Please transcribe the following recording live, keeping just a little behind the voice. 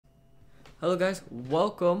Hello guys,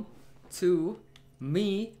 welcome to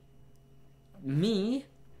me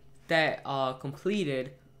that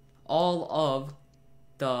completed all of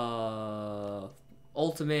the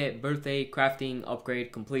ultimate birthday crafting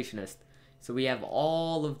upgrade completionist. So we have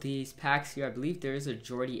all of these packs here. I believe there is a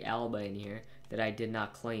Jordi Alba in here that I did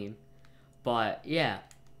not claim. But yeah,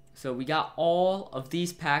 so we got all of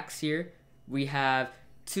these packs here. We have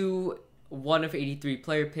two 1 of 83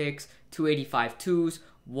 player picks, 285 twos,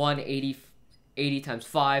 180 times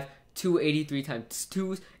 5, 283 times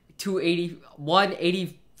 2s,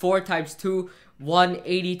 184 times 2,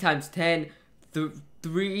 180 times 10,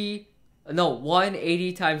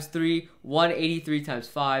 180 times 3, 183 times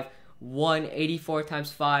 5, 184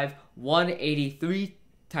 times 5, 183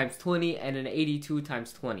 times 20, and an 82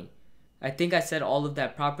 times 20. I think I said all of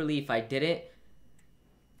that properly. If I didn't,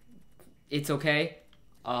 it's okay.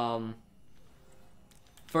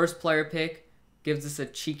 First player pick gives us a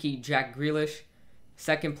cheeky Jack Grealish.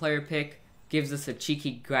 Second player pick gives us a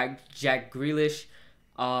cheeky Jack Grealish.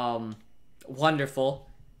 Wonderful.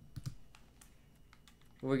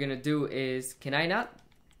 What we're gonna do is, can I not?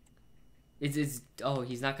 Oh,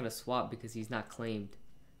 he's not gonna swap because he's not claimed.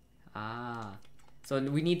 So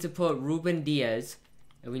we need to put Ruben Diaz,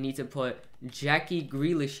 and we need to put Jackie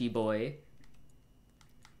Grealishy boy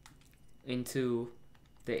into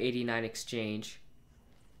the 89 exchange.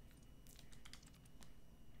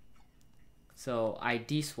 So I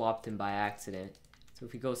de-swapped him by accident. So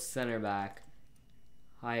if we go center back,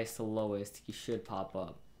 highest to lowest, he should pop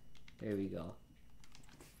up. There we go.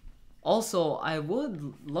 Also, I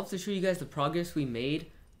would love to show you guys the progress we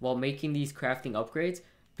made while making these crafting upgrades,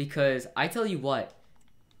 because I tell you what,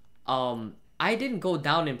 I didn't go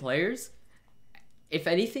down in players. If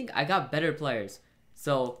anything, I got better players.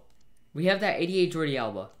 So we have that 88 Jordi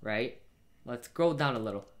Alba, right? Let's scroll down a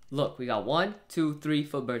little. Look, we got 1, 2, 3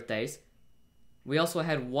 for birthdays. We also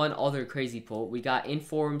had one other crazy pull. We got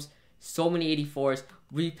informs, so many 84s.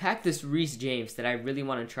 We packed this Reece James that I really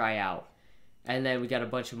want to try out. And then we got a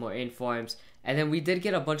bunch of more informs. And then we did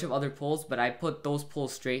get a bunch of other pulls, but I put those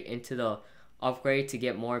pulls straight into the upgrade to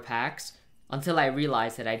get more packs until I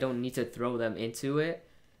realized that I don't need to throw them into it.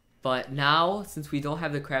 But now, since we don't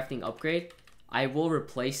have the crafting upgrade, I will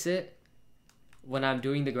replace it when I'm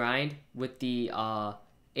doing the grind with the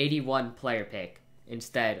 81 player pick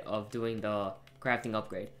instead of doing the crafting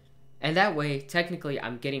upgrade. And that way, technically,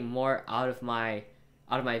 I'm getting more out of my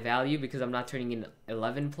value, because I'm not turning in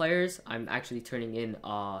 11 players. I'm actually turning in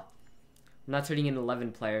I'm not turning in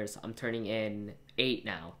 11 players. I'm turning in 8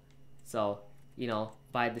 now. So, you know,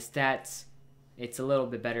 by the stats, it's a little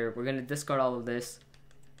bit better. We're gonna discard all of this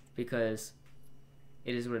because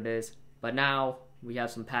it is what it is. But now we have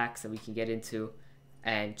some packs that we can get into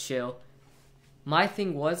and chill. My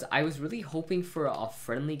thing was, I was really hoping for a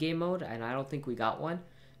friendly game mode, and I don't think we got one.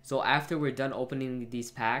 So after we're done opening these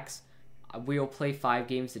packs, we'll play 5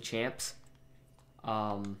 games of champs.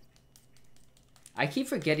 I keep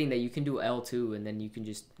forgetting that you can do L2 and then you can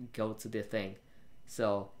just go to the thing.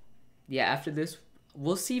 So yeah, after this,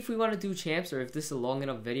 we'll see if we want to do champs, or if this is a long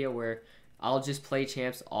enough video where I'll just play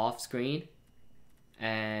champs off screen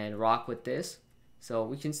and rock with this. So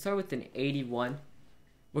we can start with an 81.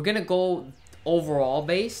 We're gonna go overall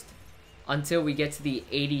based until we get to the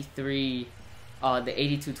 83, the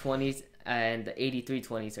 82 20s, and the 83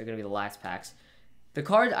 20s are gonna be the last packs. The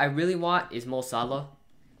card I really want is Mo Salah.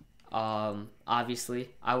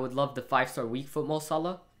 Obviously, I would love the 5-star weak foot Mo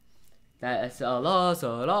Salah. That's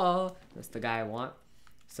Salah. That's the guy I want.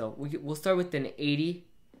 So we'll start with an 80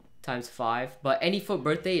 times 5, but any foot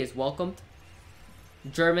birthday is welcomed.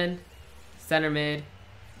 German, center mid,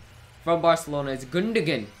 from Barcelona is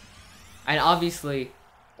Gundogan. And obviously,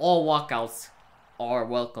 all walkouts are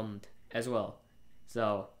welcomed as well.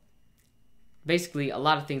 So basically, a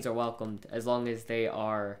lot of things are welcomed as long as they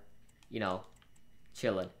are, you know,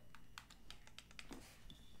 chilling.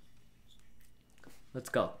 Let's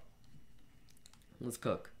go. Let's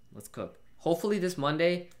cook. Let's cook. Hopefully this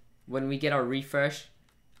Monday, when we get our refresh,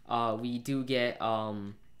 we do get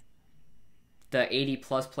the 80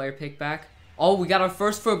 plus player pick back. Oh, we got our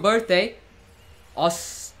first for birthday.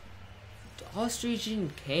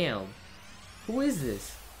 Austrian Cam. Who is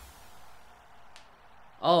this?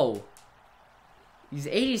 Oh. He's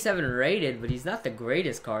 87 rated, but he's not the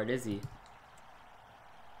greatest card, is he?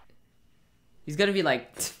 He's gonna be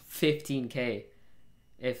like 15k,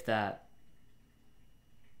 if that.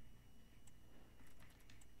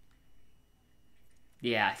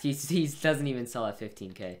 Yeah, he doesn't even sell at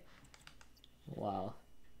 15k. Wow.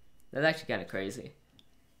 That's actually kind of crazy.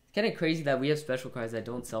 Kind of crazy that we have special cards that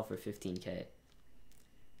don't sell for 15k.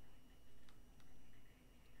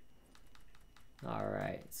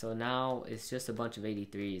 Alright, so now it's just a bunch of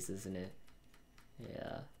 83s, isn't it?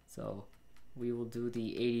 Yeah, so we will do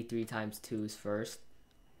the 83 times 2s first.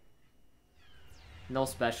 No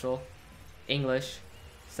special. English,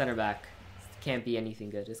 center back. Can't be anything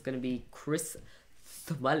good. It's going to be Chris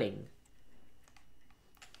Smalling.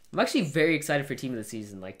 I'm actually very excited for Team of the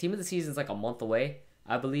Season. Like, Team of the Season is like a month away,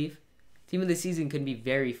 I believe. Team of the Season can be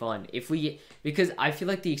very fun. Because I feel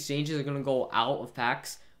like the exchanges are going to go out of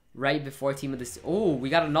packs right before Team of the Season. Oh, we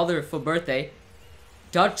got another for birthday.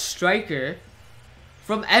 Dutch striker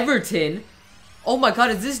from Everton. Oh my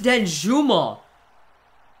god, is this Danjuma?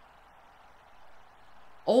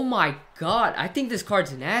 Oh my god, I think this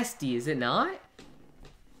card's nasty, is it not?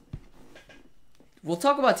 We'll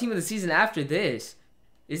talk about Team of the Season after this.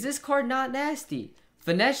 Is this card not nasty?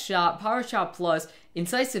 Finesse shot, power shot plus,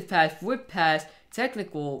 incisive pass, whip pass,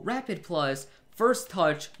 technical, rapid plus, first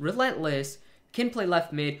touch, relentless, can play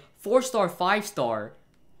left mid, 4-star, 5-star.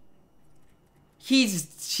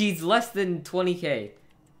 She's less than 20k.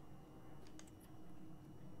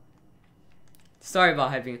 Sorry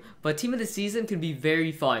about hyping, but Team of the Season could be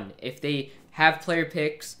very fun if they have player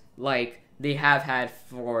picks like they have had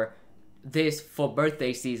for this for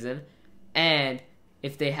birthday season, and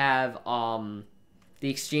if they have the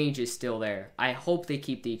exchanges still there. I hope they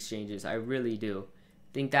keep the exchanges. I really do.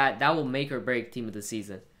 Think that will make or break Team of the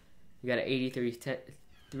Season. We got an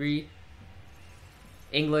 83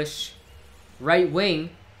 English right wing.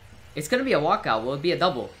 It's gonna be a walkout. Will it be a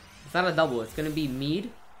double? It's not a double. It's gonna be Mead.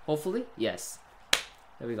 Hopefully, yes.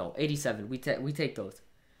 There we go. 87. We take those.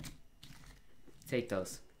 Take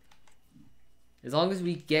those. As long as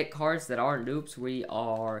we get cards that aren't dupes, we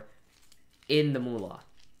are in the moolah.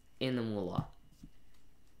 In the moolah.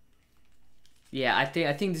 Yeah, I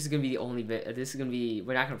think this is gonna be the only bit. This is gonna be.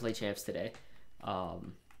 We're not gonna play champs today.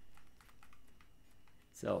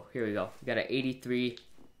 So here we go. We got an 83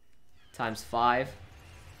 times 5.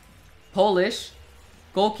 Polish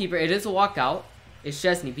goalkeeper. It is a walkout. It's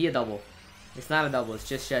Chesney. Be a double. It's not a double. It's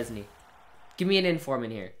just Chesney. Give me an inform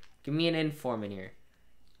in here. Give me an inform in here.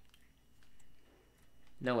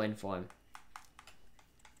 No inform.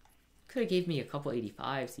 Could have gave me a couple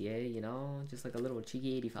 85s, yeah, you know, just like a little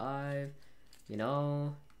cheeky 85, you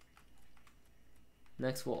know.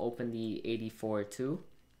 Next, we'll open the 84 too.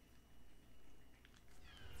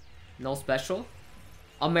 No special.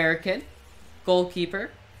 American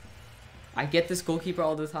goalkeeper. I get this goalkeeper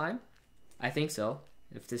all the time. I think so.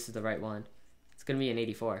 If this is the right one, it's gonna be an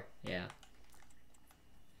 84. Yeah.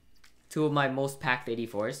 Two of my most packed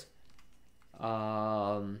 84s.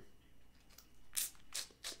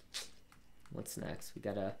 What's next? We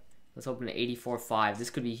gotta, let's open an 84-5. This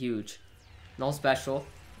could be huge. No special.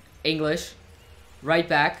 English. Right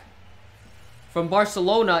back. From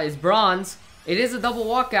Barcelona is bronze. It is a double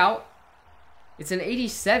walkout. It's an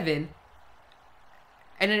 87.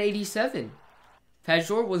 And an 87.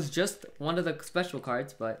 Pajor was just one of the special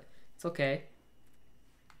cards, but it's okay.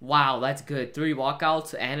 Wow, that's good. 3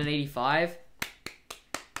 walkouts and an 85.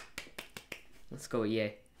 Let's go, yeah.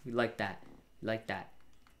 We like that. We like that.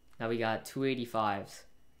 Now we got 285s.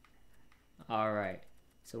 Alright.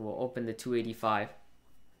 So we'll open the 285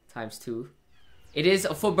 times 2. It is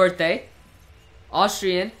a full birthday.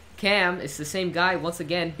 Austrian. Cam. It's the same guy. Once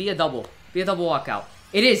again, be a double. Be a double walkout.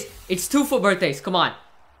 It is. It's 2 full birthdays. Come on.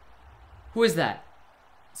 Who is that?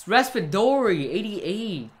 It's Raspadori.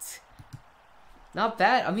 88. Not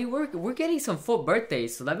bad. I mean, we're getting some full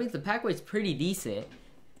birthdays, so that means the pack rate's pretty decent.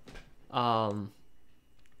 We're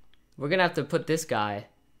gonna have to put this guy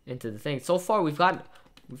into the thing. So far, we've gotten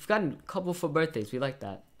a couple full birthdays. We like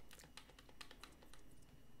that.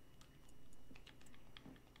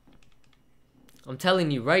 I'm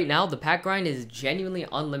telling you right now, the pack grind is genuinely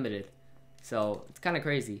unlimited. So it's kind of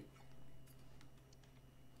crazy.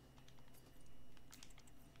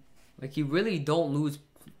 Like, you really don't lose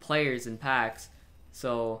players in packs.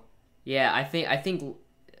 So yeah, I think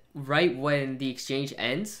right when the exchange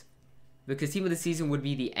ends, because Team of the Season would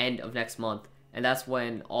be the end of next month, and that's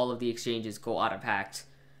when all of the exchanges go out of packs.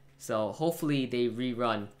 So hopefully they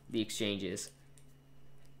rerun the exchanges.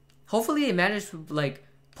 Hopefully they manage to like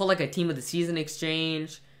put like a Team of the Season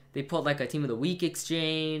exchange. They put like a Team of the Week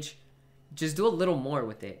exchange. Just do a little more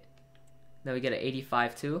with it. Now we get an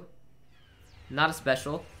 85 too. Not a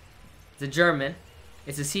special. It's a German.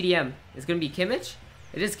 It's a CDM. It's gonna be Kimmich.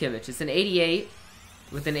 It is Kimmich. It's an 88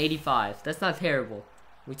 with an 85. That's not terrible.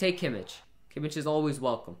 We take Kimmich. Kimmich is always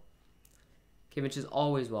welcome. Kimmich is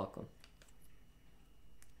always welcome.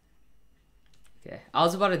 Okay, I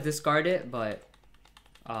was about to discard it, but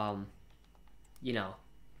you know,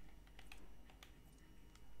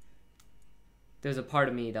 there's a part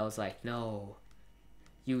of me that was like, no,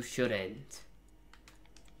 you shouldn't.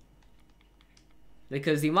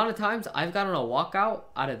 Because the amount of times I've gotten a walkout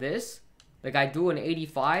out of this, like I do an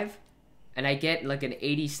 85 and I get like an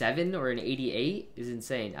 87 or an 88 is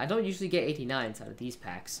insane. I don't usually get 89s out of these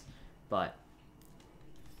packs, but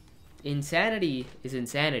insanity is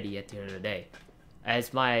insanity at the end of the day.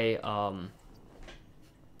 As my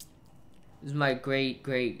great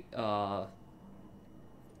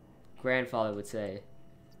grandfather would say,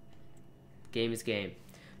 game is game.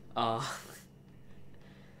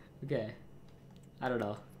 Okay. I don't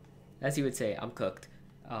know. As he would say, I'm cooked.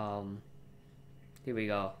 Here we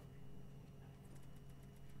go.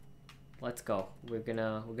 Let's go. We're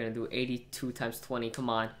gonna do 82 times 20.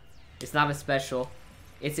 Come on. It's not a special.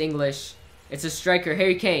 It's English. It's a striker.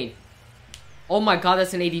 Harry Kane. Oh my god,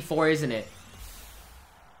 that's an 84, isn't it?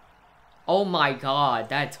 Oh my god,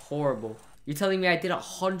 that's horrible. You're telling me I did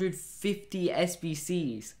 150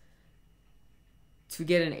 SBCs to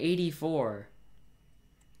get an 84?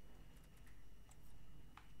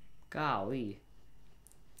 Golly.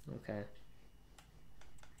 Okay.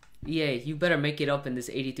 EA, you better make it up in this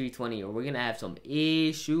 83-20 or we're gonna have some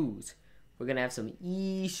issues. We're gonna have some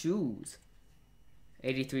issues.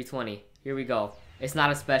 83-20. Here we go. It's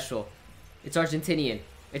not a special. It's Argentinian.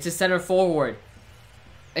 It's a center forward.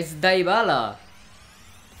 It's Dybala.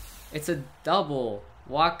 It's a double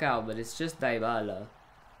walkout, but it's just Dybala.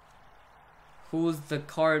 Who's the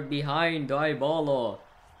card behind Dybala?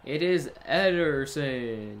 It is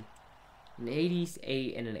Ederson. An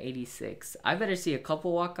 88 and an 86. I better see a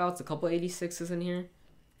couple walkouts, a couple 86s in here.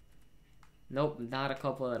 Nope, not a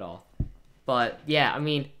couple at all. But yeah, I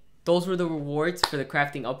mean, those were the rewards for the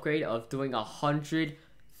crafting upgrade of doing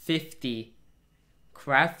 150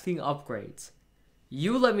 crafting upgrades.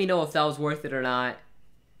 You let me know if that was worth it or not.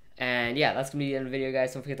 And yeah, that's gonna be the end of the video,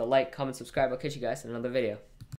 guys. Don't forget to like, comment, subscribe. I'll catch you guys in another video.